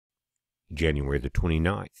January the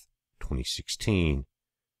 29th, 2016.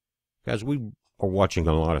 Guys, we are watching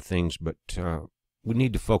a lot of things, but we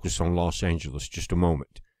need to focus on Los Angeles just a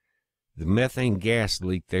moment. The methane gas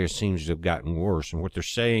leak there seems to have gotten worse, and what they're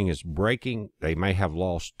saying is they may have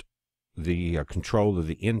lost the control of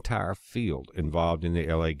the entire field involved in the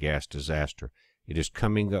LA gas disaster. It is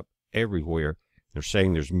coming up everywhere. They're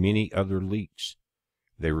saying there's many other leaks.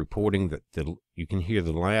 They're reporting that you can hear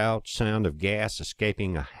the loud sound of gas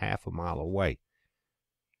escaping a half a mile away.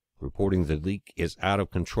 Reporting the leak is out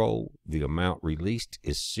of control. The amount released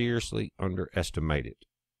is seriously underestimated.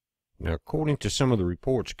 Now, according to some of the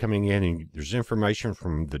reports coming in, and there's information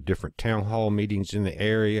from the different town hall meetings in the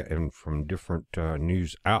area and from different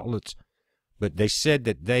news outlets, but they said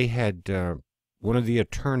that they had, one of the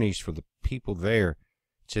attorneys for the people there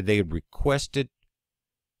said they had requested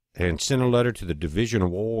and sent a letter to the Division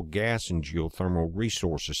of Oil, Gas, and Geothermal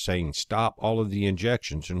Resources saying stop all of the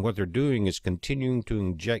injections. And what they're doing is continuing to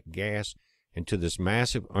inject gas into this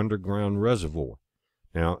massive underground reservoir.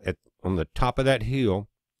 Now, on the top of that hill,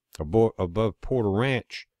 above Porter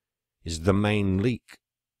Ranch, is the main leak.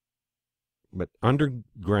 But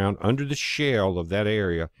underground, under the shell of that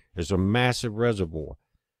area, is a massive reservoir.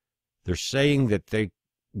 They're saying that they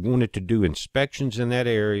wanted to do inspections in that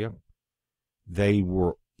area.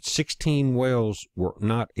 16 wells were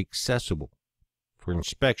not accessible for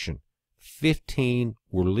inspection. 15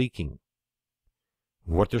 were leaking.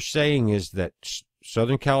 What they're saying is that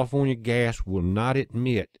Southern California Gas will not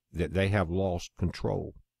admit that they have lost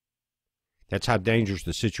control. That's how dangerous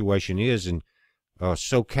the situation is, and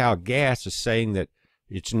SoCal Gas is saying that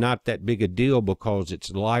it's not that big a deal because it's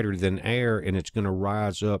lighter than air and it's going to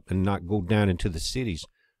rise up and not go down into the cities.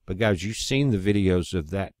 But guys, you've seen the videos of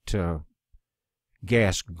that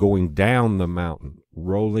gas going down the mountain,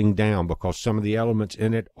 rolling down, because some of the elements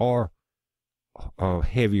in it are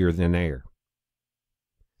heavier than air.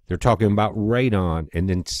 They're talking about radon and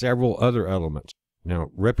then several other elements.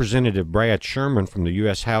 Now, Representative Brad Sherman from the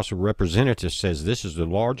U.S. House of Representatives says this is the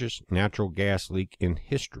largest natural gas leak in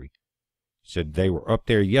history. He said they were up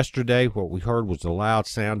there yesterday. What we heard was the loud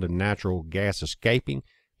sound of natural gas escaping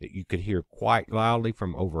that you could hear quite loudly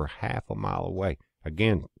from over half a mile away.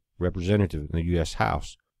 Again, representative in the U.S.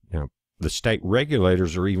 House. Now, the state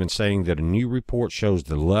regulators are even saying that a new report shows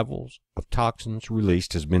the levels of toxins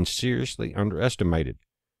released has been seriously underestimated.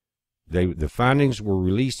 The findings were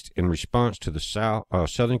released in response to the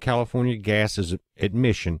Southern California Gas's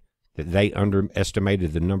admission that they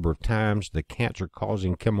underestimated the number of times the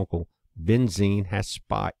cancer-causing chemical benzene has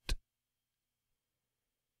spiked.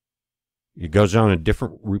 It goes on a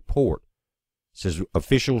different report. It says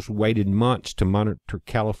officials waited months to monitor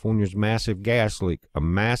California's massive gas leak. A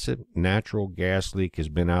massive natural gas leak has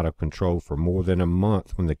been out of control for more than a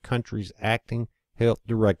month when the country's acting health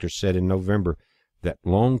director said in November that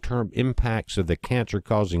long-term impacts of the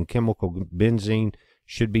cancer-causing chemical benzene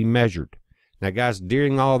should be measured. Now, guys,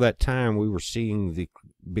 during all that time, we were seeing the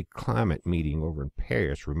big climate meeting over in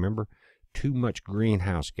Paris. Remember? Too much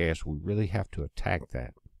greenhouse gas. We really have to attack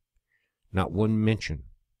that. Not one mention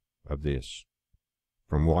of this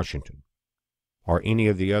from Washington or any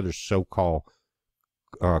of the other so-called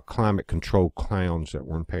climate control clowns that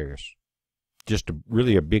were in Paris. Just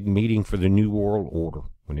really a big meeting for the New World Order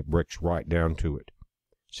when it breaks right down to it.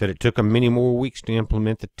 Said it took them many more weeks to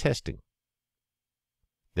implement the testing.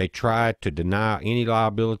 They tried to deny any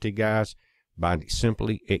liability, guys, by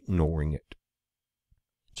simply ignoring it.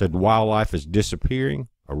 Said wildlife is disappearing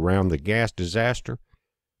around the gas disaster.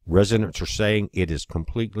 Residents are saying it is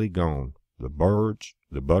completely gone. The birds,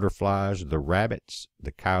 the butterflies, the rabbits,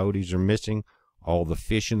 the coyotes are missing. All the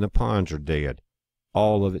fish in the ponds are dead.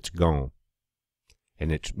 All of it's gone.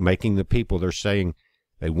 And it's making the people, they're saying,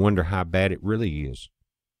 they wonder how bad it really is.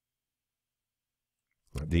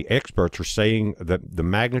 The experts are saying that the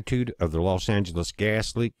magnitude of the Los Angeles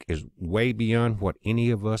gas leak is way beyond what any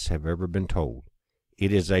of us have ever been told.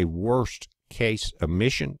 It is a worst-case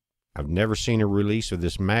emission. I've never seen a release of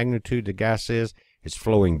this magnitude. The guy says it's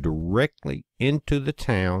flowing directly into the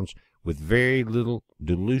towns with very little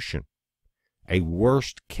dilution. A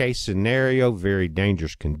worst-case scenario, very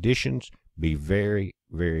dangerous conditions. Be very,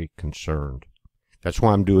 very concerned. That's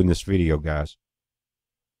why I'm doing this video, guys.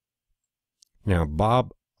 Now,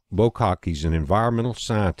 Bob Bocock, he's an environmental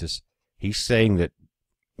scientist. He's saying that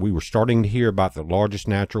we were starting to hear about the largest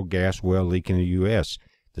natural gas well leak in the U.S.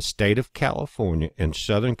 The state of California and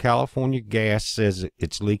Southern California Gas says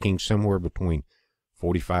it's leaking somewhere between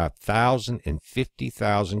 45,000 and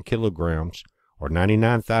 50,000 kilograms, or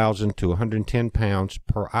 99,000 to 110 pounds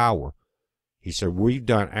per hour. He said, we've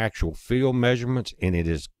done actual field measurements, and it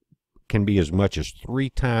is can be as much as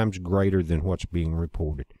 3 times greater than what's being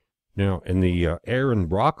reported. Now, in the Erin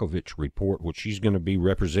Brockovich report, which she's going to be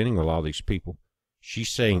representing a lot of these people, she's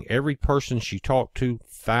saying every person she talked to,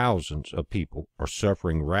 thousands of people, are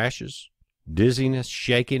suffering rashes, dizziness,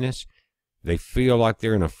 shakiness. They feel like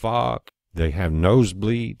they're in a fog. They have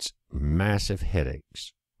nosebleeds, massive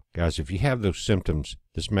headaches. Guys, if you have those symptoms,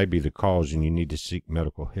 this may be the cause and you need to seek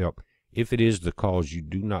medical help. If it is the cause, you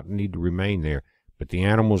do not need to remain there. But the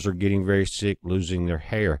animals are getting very sick, losing their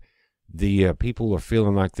hair. The people are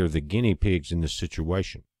feeling like they're the guinea pigs in this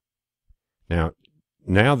situation. Now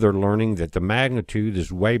they're learning that the magnitude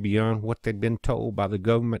is way beyond what they've been told by the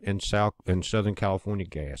government and Southern California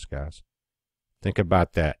Gas, guys. Think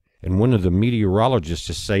about that. And one of the meteorologists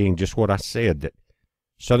is saying just what I said, that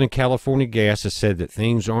Southern California Gas has said that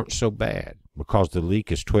things aren't so bad because the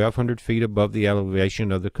leak is 1,200 feet above the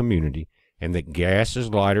elevation of the community and that gas is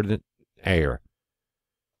lighter than air.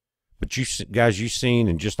 But you guys, you've seen,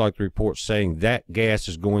 and just like the report saying, that gas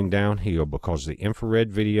is going downhill because the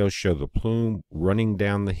infrared videos show the plume running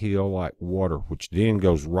down the hill like water, which then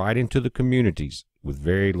goes right into the communities with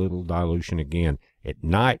very little dilution again. At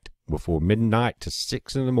night, before midnight to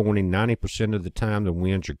 6 in the morning, 90% of the time the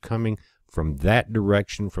winds are coming from that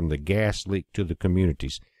direction, from the gas leak to the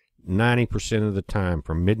communities. 90% of the time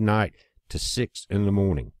from midnight to 6 in the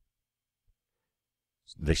morning.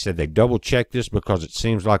 They said they double-checked this because it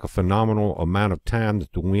seems like a phenomenal amount of time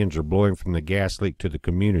that the winds are blowing from the gas leak to the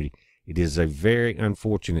community. It is a very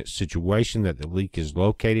unfortunate situation that the leak is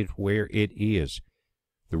located where it is.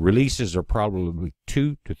 The releases are probably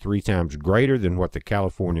 2 to 3 times greater than what the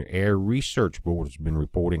California Air Research Board has been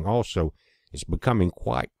reporting. Also, it's becoming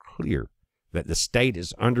quite clear that the state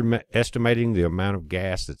is underestimating the amount of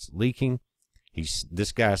gas that's leaking.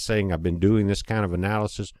 This guy's saying, I've been doing this kind of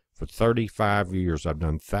analysis for 35 years. I've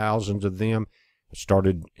done thousands of them. I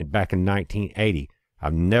started back in 1980.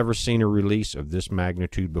 I've never seen a release of this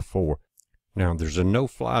magnitude before. Now, there's a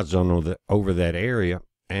no-fly zone over that area,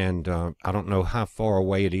 and I don't know how far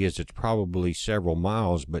away it is. It's probably several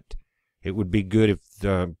miles, but it would be good if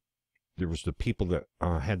there was the people that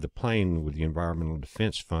had the plane with the Environmental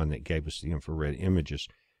Defense Fund that gave us the infrared images,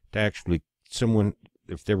 to actually someone,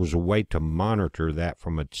 if there was a way to monitor that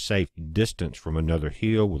from a safe distance from another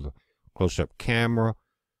hill with a close-up camera,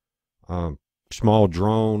 small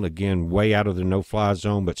drone, again, way out of the no-fly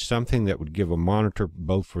zone, but something that would give a monitor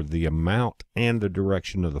both for the amount and the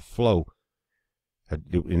direction of the flow.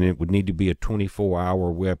 And it would need to be a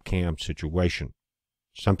 24-hour webcam situation.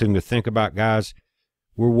 Something to think about, guys.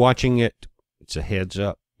 We're watching it. It's a heads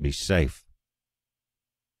up. Be safe.